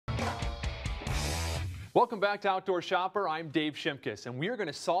Welcome back to Outdoor Shopper. I'm Dave Shimkus, and we are going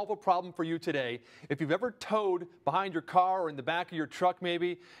to solve a problem for you today. If you've ever towed behind your car or in the back of your truck,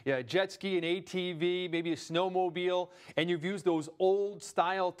 maybe a jet ski, an ATV, maybe a snowmobile, and you've used those old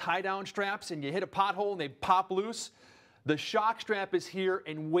style tie-down straps and you hit a pothole and they pop loose, the ShockStrap is here,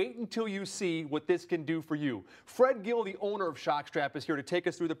 and wait until you see what this can do for you. Fred Gill, the owner of ShockStrap, is here to take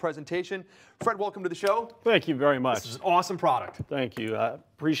us through the presentation. Fred, welcome to the show. Thank you very much. This is an awesome product. Thank you. I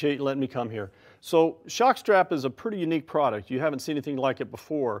appreciate you letting me come here. So ShockStrap is a pretty unique product. You haven't seen anything like it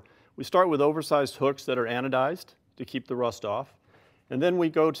before. We start with oversized hooks that are anodized to keep the rust off. And then we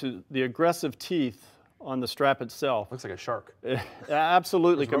go to the aggressive teeth on the strap itself. Looks like a shark.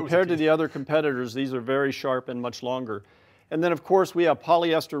 Absolutely. Compared to the other competitors, these are very sharp and much longer. And then, of course, we have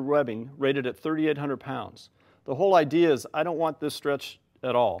polyester webbing rated at 3,800 pounds. The whole idea is I don't want this stretch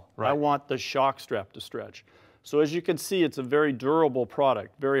at all. Right. I want the ShockStrap to stretch. So as you can see, it's a very durable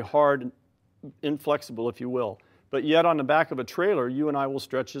product, very hard and inflexible, if you will. But yet on the back of a trailer, you and I will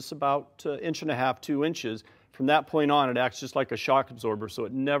stretch this about 1.5 inches, 2 inches. From that point on, it acts just like a shock absorber, so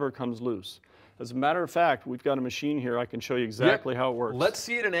it never comes loose. As a matter of fact, we've got a machine here. I can show you exactly how it works. Let's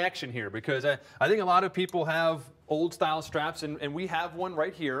see it in action here, because I think a lot of people have old style straps, and we have one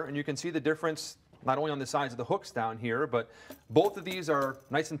right here, and you can see the difference not only on the sides of the hooks down here, but both of these are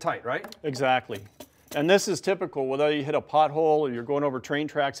nice and tight, right? Exactly. And this is typical, whether you hit a pothole or you're going over train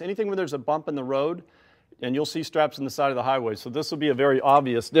tracks, anything where there's a bump in the road, and you'll see straps on the side of the highway. So this will be a very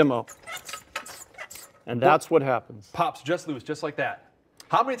obvious demo. And that's what happens. Pops just loose, just like that.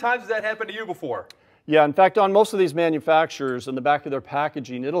 How many times has that happened to you before? Yeah, in fact, on most of these manufacturers, in the back of their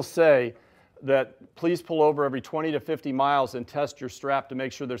packaging, it'll say that please pull over every 20 to 50 miles and test your strap to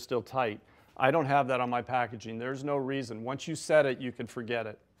make sure they're still tight. I don't have that on my packaging. There's no reason. Once you set it, you can forget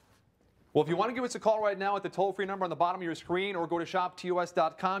it. Well, if you want to give us a call right now at the toll-free number on the bottom of your screen, or go to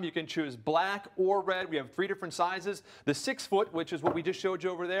shoptos.com, you can choose black or red. We have 3 different sizes. The 6-foot, which is what we just showed you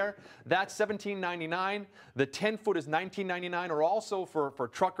over there, that's $17.99. The 10-foot is $19.99, or also for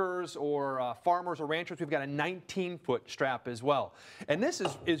truckers or farmers or ranchers, we've got a 19-foot strap as well. And this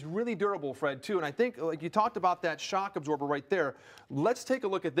is really durable, Fred, too. And I think, like you talked about that shock absorber right there, let's take a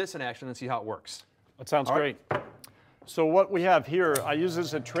look at this in action and see how it works. That sounds great. So what we have here, I use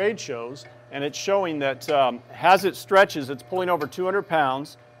this at trade shows, and it's showing that as it stretches, it's pulling over 200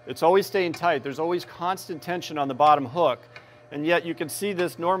 pounds. It's always staying tight. There's always constant tension on the bottom hook, and yet you can see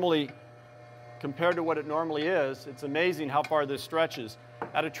this normally, compared to what it normally is, it's amazing how far this stretches.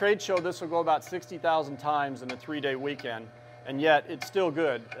 At a trade show, this will go about 60,000 times in a 3-day weekend, and yet it's still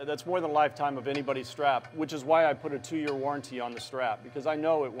good. That's more than a lifetime of anybody's strap, which is why I put a 2-year warranty on the strap, because I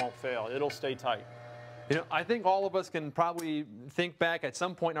know it won't fail. It'll stay tight. You know, I think all of us can probably think back at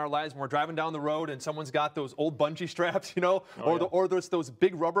some point in our lives when we're driving down the road and someone's got those old bungee straps, you know, or there's those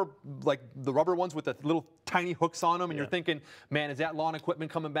big rubber, like the rubber ones with the little tiny hooks on them, and you're thinking, man, is that lawn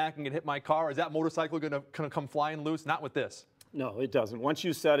equipment coming back and gonna hit my car? Is that motorcycle gonna come flying loose? Not with this. No, it doesn't. Once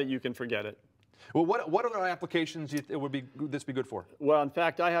you set it, you can forget it. Well, what other applications would this be good for? Well, in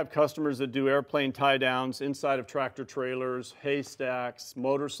fact, I have customers that do airplane tie-downs inside of tractor trailers, haystacks,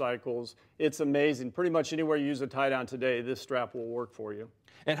 motorcycles. It's amazing. Pretty much anywhere you use a tie-down today, this strap will work for you.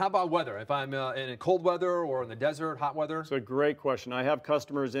 And how about weather? If I'm in cold weather or in the desert, hot weather? It's a great question. I have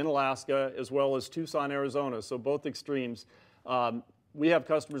customers in Alaska as well as Tucson, Arizona, so both extremes. We have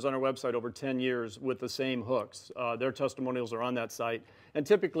customers on our website over 10 years with the same hooks. Their testimonials are on that site. And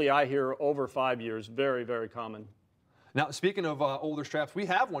typically I hear over 5 years, very, very common. Now, speaking of older straps, we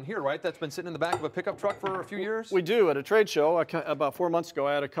have one here, right? That's been sitting in the back of a pickup truck for a few years? We do. At a trade show, about 4 months ago,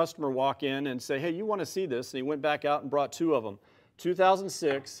 I had a customer walk in and say, hey, you want to see this? And he went back out and brought 2 of them.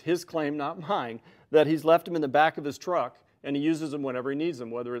 2006, his claim, not mine, that he's left them in the back of his truck, and he uses them whenever he needs them,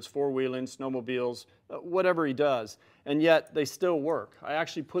 whether it's four-wheeling, snowmobiles, whatever he does. And yet, they still work. I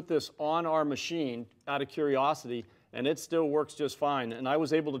actually put this on our machine out of curiosity, and it still works just fine. And I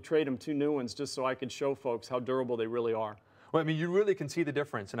was able to trade them 2 new ones just so I could show folks how durable they really are. Well, I mean, you really can see the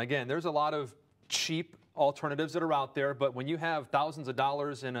difference. And again, there's a lot of cheap alternatives that are out there, but when you have thousands of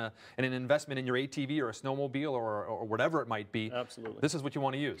dollars in an investment in your ATV or a snowmobile or whatever it might be, absolutely, this is what you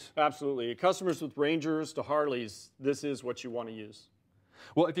want to use. Absolutely. Customers with Rangers to Harleys, this is what you want to use.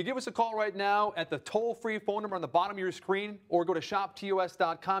 Well, if you give us a call right now at the toll-free phone number on the bottom of your screen, or go to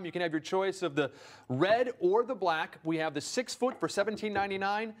shoptos.com, you can have your choice of the red or the black. We have the 6-foot for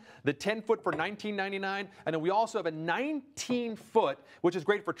 $17.99, the 10-foot for $19.99, and then we also have a 19-foot, which is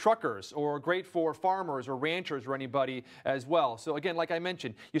great for truckers or great for farmers or ranchers or anybody as well. So again, like I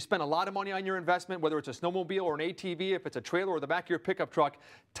mentioned, you spend a lot of money on your investment, whether it's a snowmobile or an ATV, if it's a trailer or the back of your pickup truck,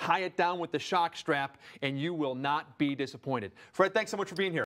 tie it down with the ShockStrap, and you will not be disappointed. Fred, thanks so much for being here.